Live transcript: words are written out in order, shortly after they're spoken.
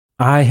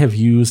I have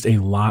used a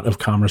lot of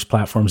commerce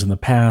platforms in the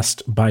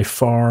past. By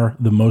far,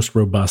 the most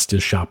robust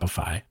is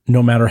Shopify.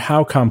 No matter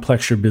how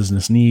complex your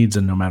business needs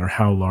and no matter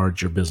how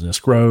large your business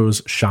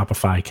grows,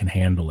 Shopify can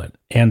handle it.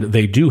 And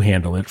they do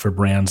handle it for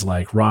brands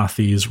like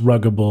Rothy's,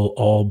 Ruggable,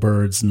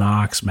 Allbirds,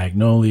 Knox,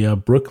 Magnolia,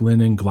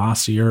 Brooklinen,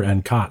 Glossier,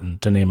 and Cotton,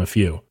 to name a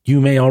few.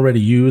 You may already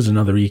use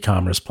another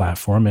e-commerce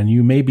platform and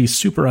you may be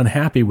super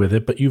unhappy with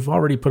it, but you've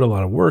already put a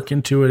lot of work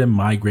into it and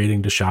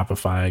migrating to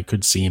Shopify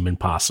could seem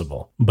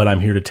impossible. But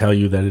I'm here to tell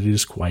you that it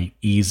is quite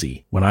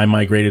easy. When I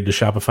migrated to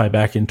Shopify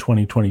back in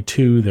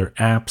 2022, their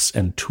apps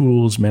and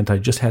tools meant I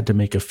just had to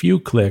make a few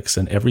clicks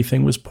and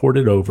everything was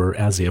ported over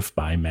as if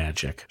by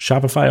magic.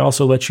 Shopify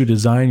also lets you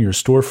design your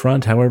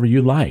storefront however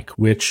you like,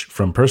 which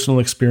from personal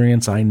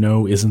experience I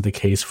know isn't the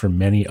case for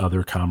many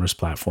other commerce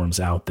platforms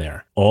out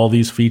there. All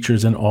these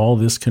features and all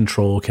this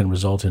control can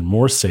result in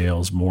more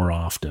sales more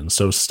often.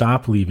 So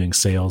stop leaving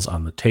sales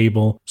on the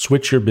table.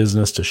 Switch your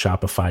business to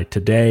Shopify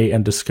today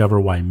and discover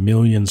why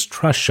millions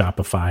trust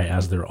Shopify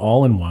as their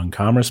all-in-one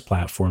commerce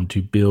platform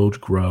to build,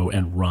 grow,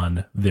 and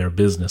run their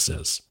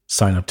businesses.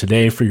 Sign up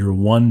today for your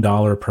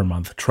 $1 per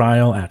month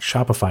trial at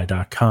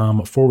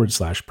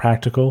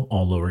shopify.com/practical,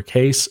 all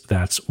lowercase.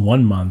 That's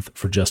 1 month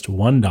for just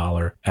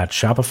 $1 at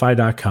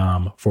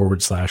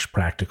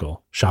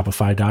shopify.com/practical.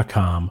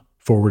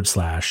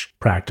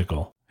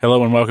 Shopify.com/practical.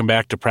 Hello and welcome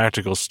back to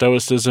Practical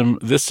Stoicism.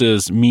 This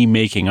is me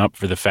making up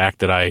for the fact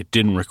that I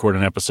didn't record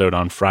an episode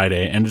on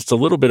Friday, and it's a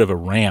little bit of a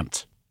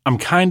rant. I'm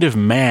kind of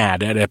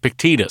mad at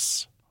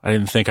Epictetus. I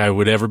didn't think I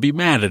would ever be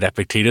mad at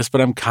Epictetus,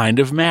 but I'm kind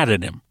of mad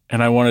at him.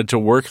 And I wanted to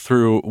work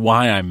through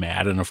why I'm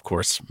mad, and of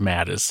course,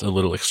 mad is a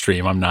little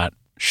extreme. I'm not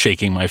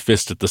shaking my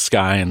fist at the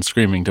sky and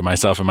screaming to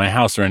myself in my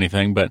house or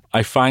anything, but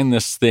I find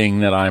this thing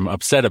that I'm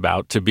upset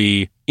about to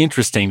be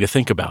interesting to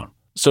think about.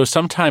 So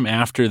sometime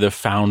after the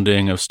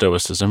founding of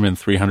Stoicism in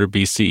 300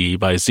 BCE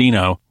by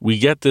Zeno, we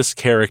get this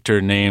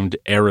character named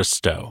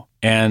Aristo.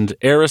 And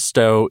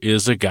Aristo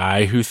is a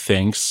guy who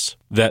thinks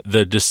that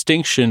the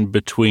distinction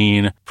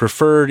between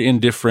preferred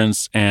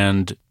indifference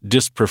and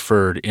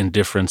dispreferred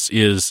indifference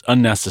is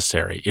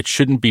unnecessary. It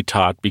shouldn't be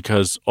taught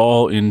because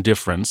all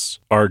indifference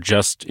are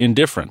just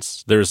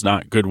indifference. There's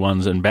not good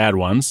ones and bad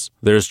ones.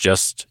 There's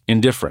just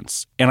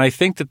indifference. And I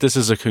think that this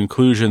is a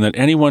conclusion that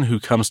anyone who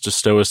comes to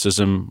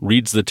Stoicism,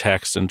 reads the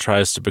text, and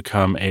tries to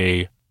become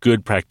a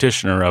good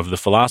practitioner of the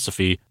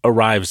philosophy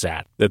arrives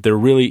at, that there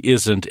really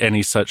isn't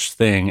any such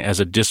thing as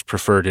a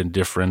dispreferred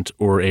indifferent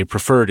or a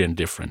preferred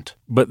indifferent.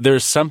 But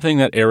there's something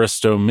that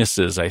Aristo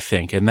misses, I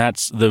think, and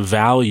that's the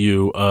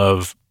value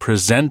of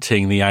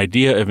presenting the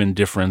idea of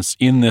indifference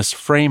in this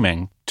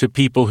framing to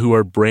people who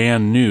are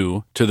brand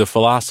new to the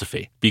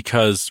philosophy,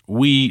 because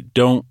we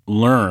don't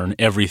learn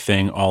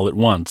everything all at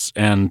once.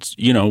 And,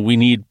 we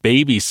need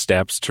baby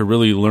steps to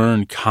really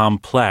learn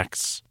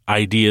complex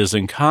ideas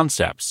and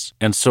concepts.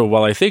 And so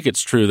while I think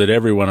it's true that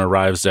everyone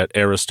arrives at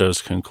Aristo's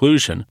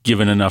conclusion,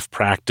 given enough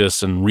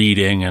practice and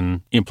reading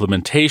and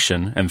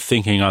implementation and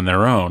thinking on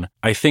their own,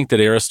 I think that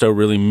Aristo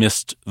really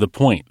missed the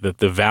point, that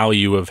the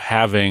value of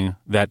having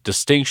that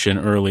distinction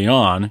early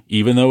on,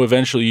 even though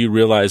eventually you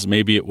realize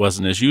maybe it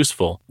wasn't as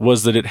useful,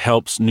 was that it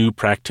helps new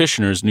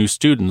practitioners, new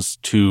students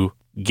to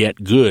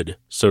get good,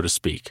 so to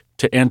speak,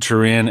 to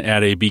enter in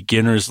at a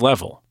beginner's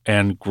level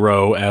and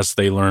grow as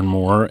they learn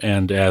more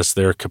and as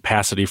their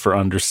capacity for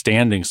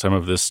understanding some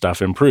of this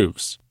stuff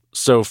improves.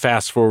 So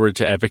fast forward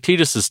to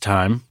Epictetus's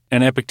time,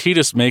 and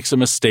Epictetus makes a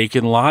mistake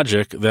in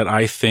logic that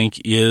I think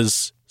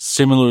is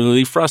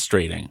similarly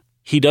frustrating.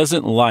 He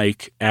doesn't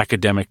like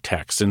academic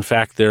texts. In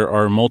fact, there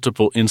are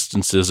multiple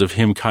instances of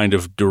him kind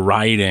of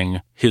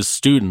deriding his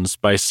students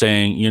by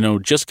saying,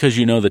 just because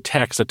you know the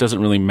text, that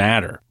doesn't really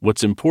matter.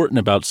 What's important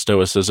about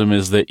Stoicism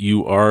is that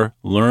you are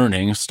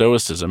learning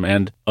Stoicism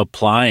and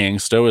applying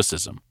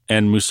Stoicism.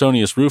 And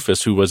Musonius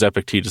Rufus, who was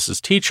Epictetus's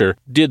teacher,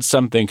 did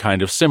something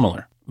kind of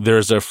similar.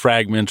 There's a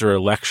fragment or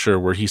a lecture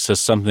where he says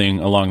something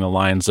along the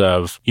lines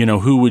of,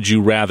 who would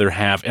you rather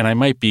have? And I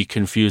might be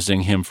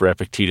confusing him for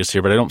Epictetus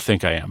here, but I don't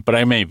think I am. But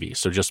I may be,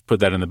 so just put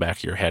that in the back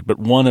of your head. But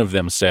one of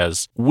them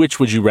says, which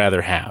would you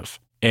rather have?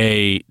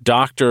 A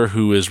doctor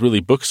who is really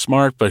book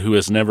smart but who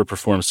has never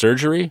performed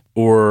surgery,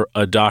 or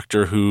a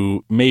doctor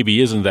who maybe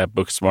isn't that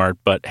book smart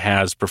but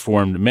has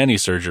performed many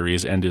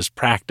surgeries and is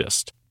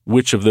practiced?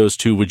 Which of those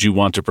two would you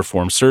want to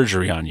perform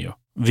surgery on you?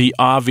 The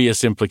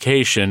obvious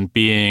implication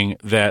being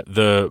that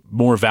the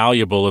more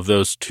valuable of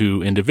those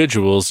two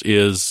individuals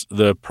is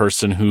the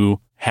person who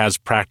has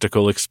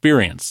practical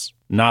experience,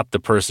 not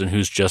the person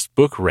who's just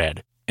book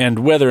read. And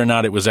whether or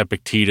not it was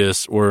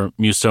Epictetus or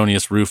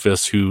Musonius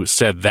Rufus who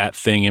said that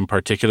thing in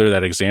particular,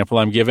 that example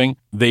I'm giving,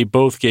 they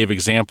both gave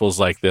examples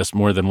like this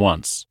more than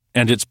once.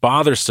 And it's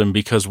bothersome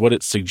because what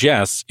it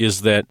suggests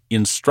is that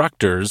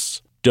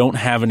instructors don't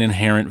have an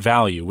inherent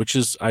value, which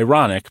is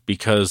ironic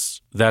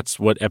because that's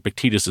what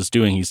Epictetus is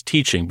doing. He's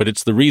teaching, but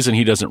it's the reason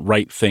he doesn't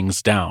write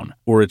things down,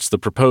 or it's the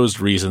proposed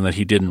reason that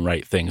he didn't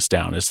write things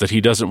down, is that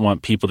he doesn't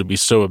want people to be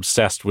so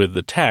obsessed with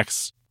the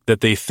texts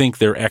that they think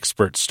they're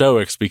expert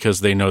Stoics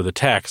because they know the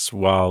text,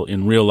 while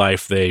in real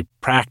life they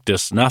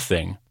practice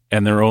nothing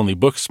and they're only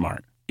book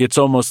smart. it's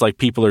almost like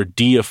people are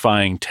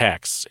deifying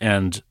texts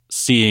and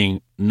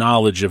seeing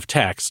knowledge of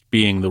text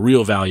being the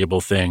real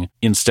valuable thing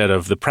instead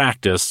of the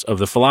practice of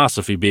the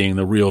philosophy being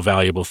the real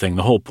valuable thing,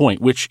 the whole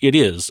point, which it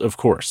is, of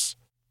course.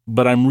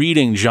 But I'm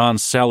reading John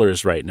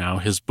Sellers right now,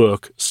 his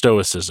book,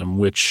 Stoicism,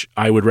 which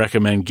I would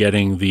recommend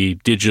getting the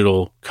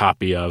digital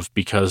copy of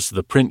because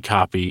the print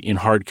copy in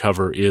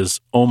hardcover is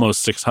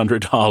almost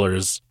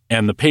 $600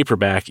 and the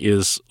paperback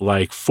is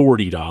like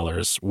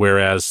 $40,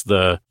 whereas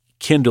the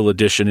Kindle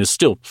edition is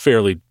still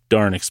fairly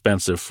darn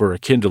expensive for a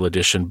Kindle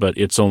edition, but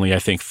it's only, I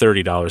think,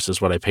 $30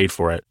 is what I paid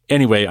for it.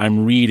 Anyway,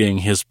 I'm reading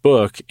his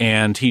book,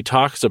 and he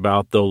talks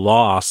about the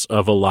loss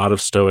of a lot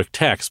of Stoic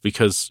texts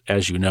because,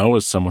 as you know,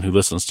 as someone who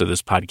listens to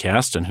this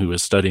podcast and who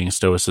is studying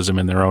Stoicism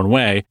in their own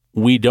way,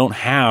 we don't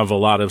have a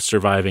lot of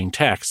surviving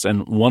texts.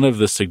 And one of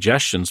the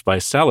suggestions by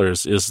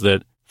Sellers is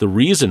that the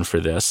reason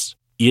for this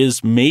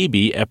is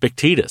maybe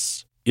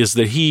Epictetus, is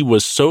that he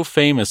was so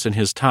famous in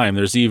his time.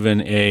 There's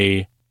even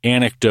a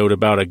anecdote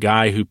about a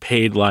guy who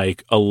paid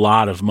like a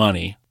lot of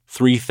money,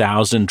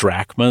 3,000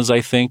 drachmas,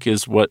 I think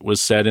is what was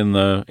said in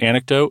the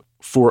anecdote,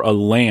 for a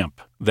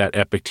lamp that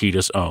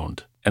Epictetus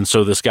owned. And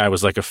so this guy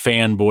was like a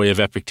fanboy of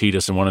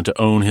Epictetus and wanted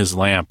to own his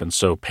lamp and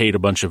so paid a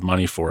bunch of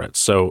money for it.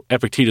 So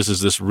Epictetus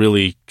is this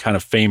really kind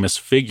of famous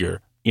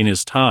figure in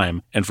his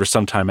time and for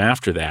some time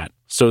after that.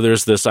 So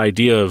there's this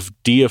idea of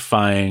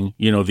deifying,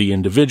 the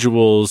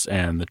individuals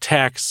and the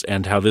texts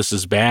and how this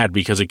is bad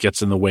because it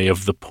gets in the way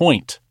of the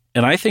point.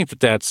 And I think that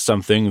that's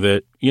something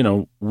that,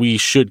 we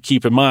should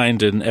keep in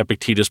mind and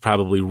Epictetus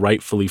probably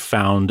rightfully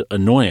found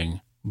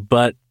annoying.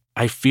 But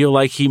I feel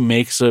like he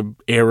makes an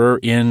error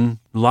in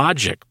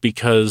logic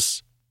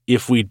because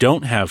if we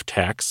don't have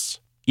texts,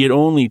 it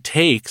only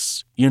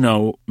takes,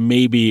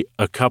 maybe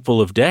a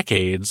couple of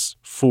decades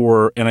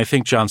and I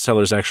think John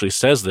Sellers actually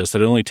says this,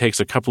 that it only takes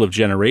a couple of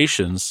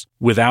generations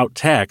without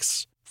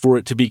texts for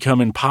it to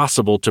become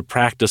impossible to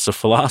practice a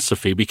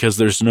philosophy because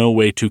there's no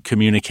way to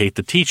communicate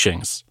the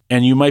teachings.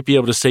 And you might be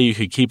able to say you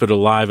could keep it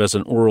alive as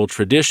an oral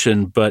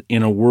tradition, but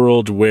in a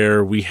world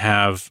where we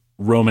have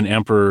Roman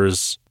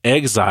emperors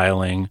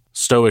exiling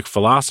Stoic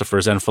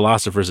philosophers and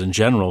philosophers in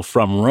general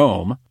from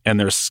Rome, and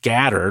they're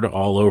scattered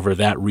all over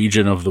that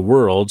region of the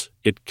world,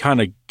 it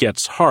kind of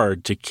gets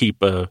hard to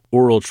keep a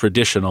oral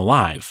tradition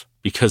alive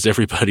because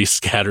everybody's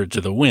scattered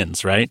to the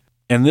winds, right?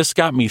 And this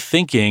got me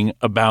thinking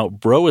about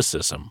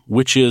Broicism,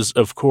 which is,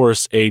 of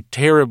course, a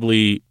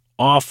terribly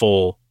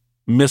awful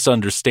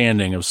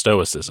misunderstanding of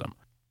Stoicism.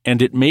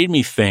 And it made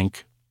me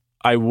think,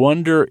 I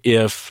wonder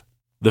if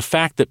the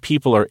fact that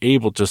people are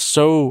able to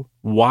so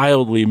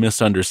wildly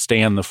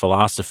misunderstand the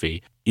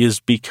philosophy is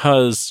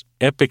because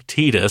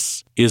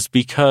Epictetus,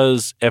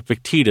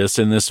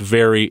 in this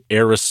very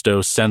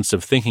Aristo sense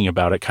of thinking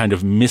about it, kind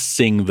of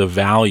missing the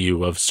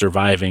value of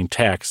surviving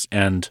texts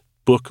and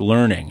book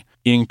learning,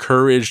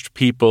 encouraged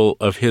people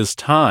of his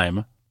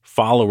time,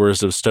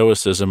 followers of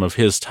Stoicism of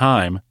his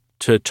time,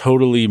 to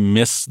totally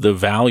miss the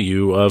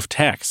value of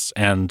texts.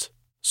 And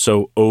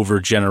so over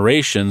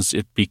generations,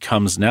 it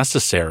becomes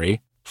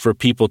necessary for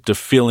people to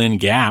fill in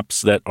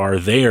gaps that are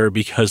there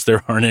because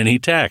there aren't any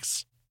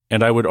texts.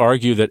 And I would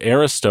argue that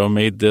Aristo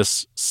made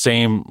this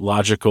same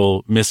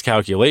logical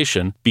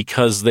miscalculation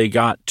because they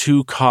got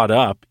too caught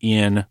up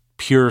in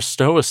pure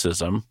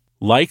Stoicism,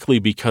 likely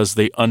because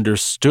they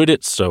understood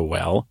it so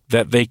well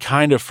that they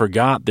kind of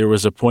forgot there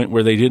was a point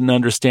where they didn't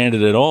understand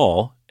it at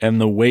all, and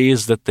the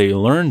ways that they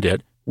learned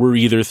it were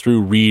either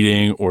through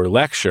reading or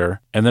lecture,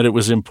 and that it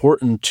was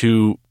important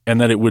to, and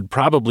that it would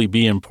probably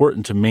be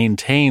important to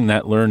maintain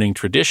that learning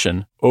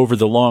tradition over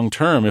the long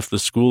term if the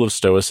school of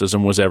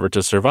Stoicism was ever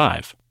to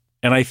survive.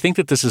 And I think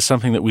that this is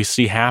something that we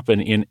see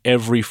happen in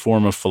every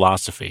form of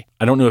philosophy.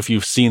 I don't know if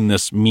you've seen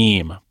this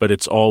meme, but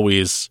it's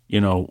always,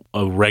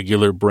 a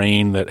regular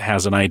brain that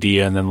has an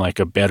idea and then like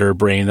a better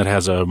brain that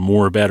has a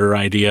more better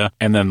idea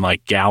and then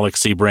like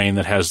galaxy brain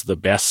that has the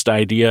best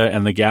idea.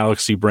 And the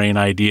galaxy brain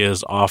idea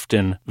is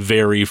often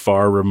very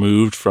far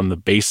removed from the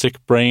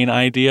basic brain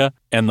idea.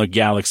 And the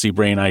galaxy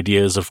brain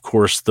idea is, of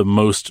course, the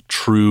most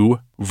true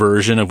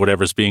version of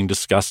whatever's being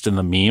discussed in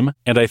the meme.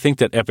 And I think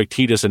that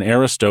Epictetus and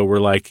Aristo were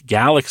like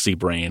galaxy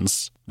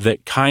brains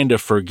that kind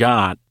of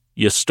forgot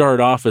you start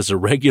off as a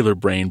regular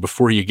brain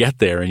before you get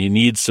there, and you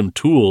need some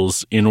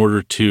tools in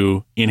order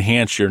to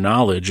enhance your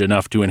knowledge,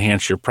 enough to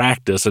enhance your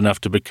practice, enough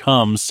to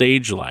become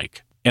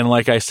sage-like. And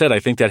like I said, I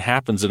think that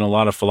happens in a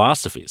lot of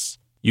philosophies.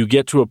 You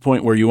get to a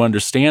point where you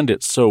understand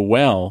it so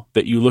well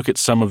that you look at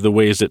some of the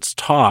ways it's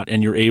taught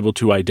and you're able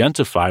to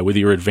identify with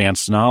your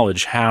advanced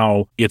knowledge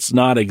how it's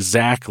not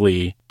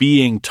exactly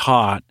being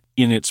taught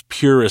in its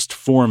purest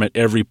form at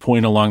every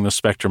point along the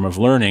spectrum of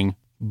learning,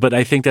 but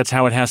I think that's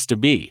how it has to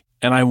be.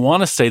 And I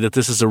want to say that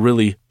this is a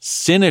really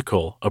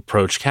cynical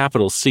approach,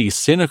 capital C,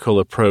 cynical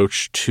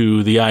approach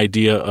to the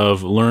idea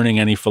of learning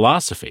any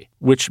philosophy,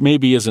 which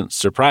maybe isn't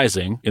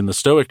surprising in the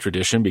Stoic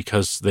tradition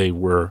because they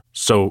were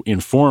so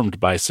informed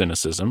by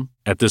cynicism.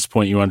 At this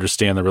point, you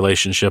understand the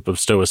relationship of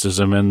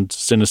Stoicism and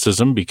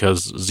cynicism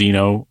because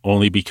Zeno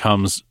only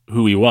becomes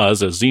who he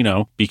was as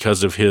Zeno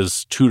because of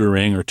his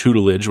tutoring or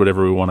tutelage,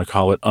 whatever we want to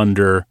call it,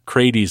 under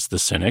Crates the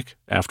Cynic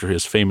after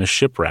his famous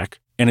shipwreck.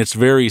 And it's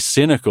very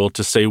cynical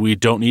to say we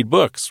don't need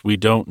books. We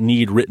don't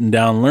need written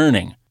down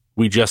learning.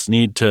 We just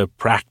need to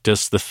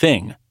practice the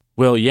thing.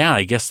 Well, yeah,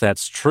 I guess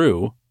that's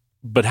true.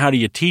 But how do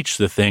you teach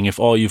the thing if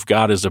all you've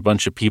got is a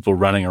bunch of people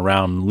running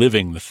around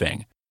living the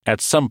thing?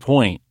 At some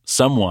point,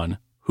 someone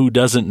who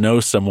doesn't know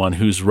someone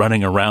who's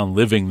running around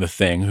living the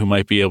thing, who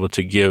might be able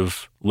to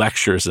give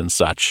lectures and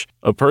such,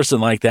 a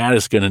person like that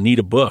is going to need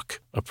a book.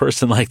 A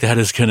person like that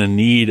is going to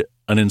need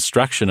an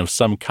instruction of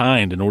some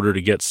kind in order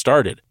to get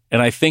started.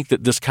 And I think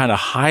that this kind of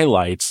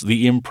highlights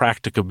the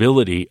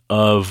impracticability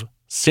of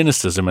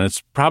cynicism, and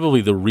it's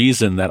probably the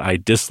reason that I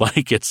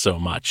dislike it so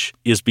much,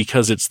 is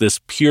because it's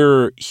this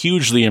pure,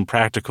 hugely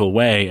impractical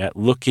way at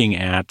looking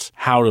at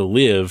how to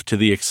live to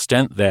the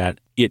extent that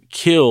it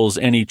kills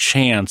any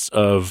chance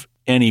of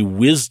any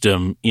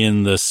wisdom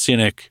in the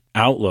cynic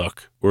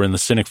outlook or in the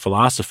cynic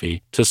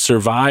philosophy to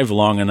survive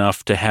long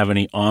enough to have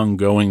any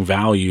ongoing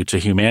value to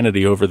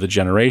humanity over the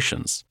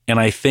generations. And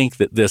I think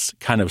that this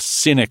kind of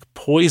cynic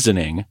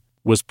poisoning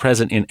was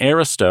present in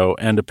Aristo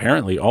and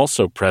apparently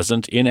also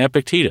present in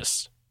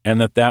Epictetus, and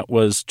that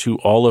was to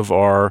all of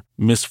our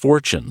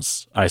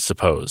misfortunes, I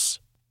suppose.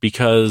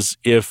 Because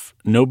if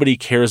nobody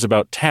cares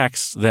about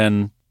texts,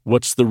 then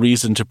what's the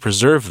reason to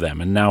preserve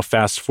them? And now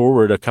fast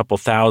forward a couple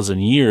thousand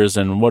years,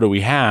 and what do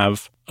we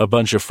have? A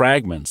bunch of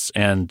fragments.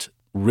 And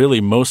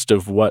really most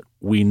of what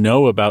we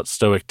know about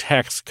Stoic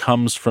texts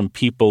comes from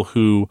people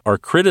who are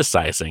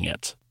criticizing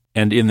it.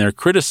 And in their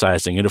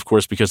criticizing it, of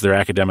course, because they're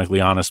academically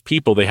honest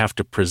people, they have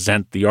to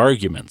present the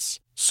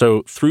arguments.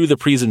 So through the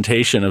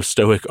presentation of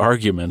Stoic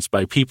arguments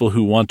by people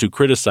who want to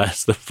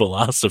criticize the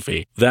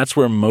philosophy, that's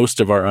where most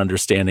of our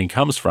understanding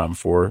comes from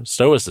for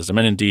Stoicism,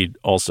 and indeed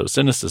also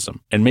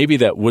cynicism. And maybe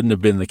that wouldn't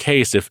have been the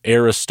case if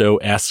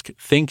Aristo-esque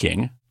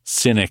thinking,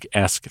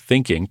 cynic-esque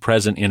thinking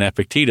present in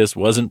Epictetus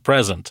wasn't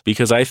present,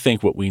 because I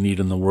think what we need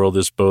in the world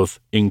is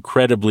both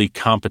incredibly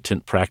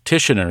competent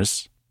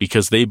practitioners,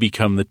 because they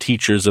become the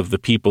teachers of the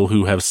people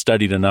who have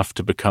studied enough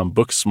to become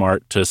book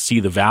smart to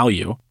see the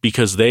value,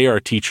 because they are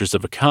teachers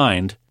of a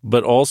kind,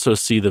 but also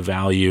see the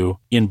value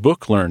in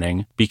book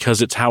learning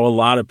because it's how a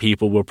lot of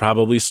people will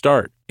probably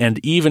start. And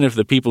even if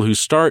the people who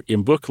start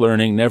in book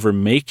learning never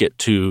make it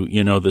to,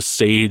 the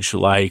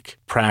sage-like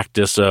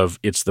practice of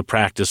it's the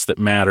practice that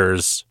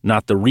matters,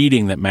 not the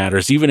reading that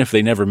matters, even if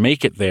they never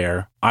make it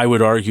there, I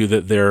would argue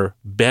that they're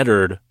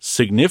bettered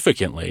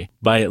significantly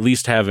by at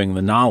least having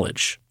the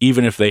knowledge,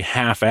 even if they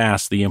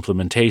half-ass the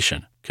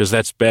implementation, because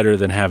that's better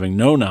than having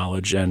no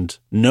knowledge and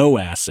no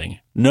assing,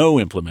 no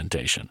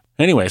implementation.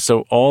 Anyway,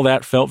 so all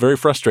that felt very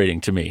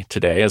frustrating to me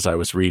today as I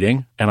was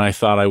reading, and I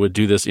thought I would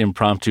do this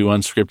impromptu,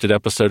 unscripted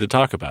episode to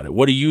talk about it.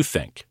 What do you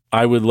think?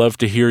 I would love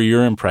to hear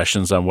your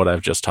impressions on what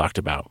I've just talked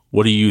about.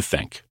 What do you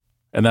think?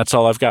 And that's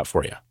all I've got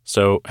for you.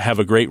 So have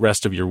a great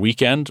rest of your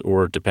weekend,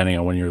 or depending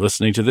on when you're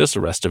listening to this, the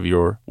rest of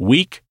your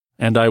week,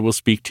 and I will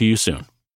speak to you soon.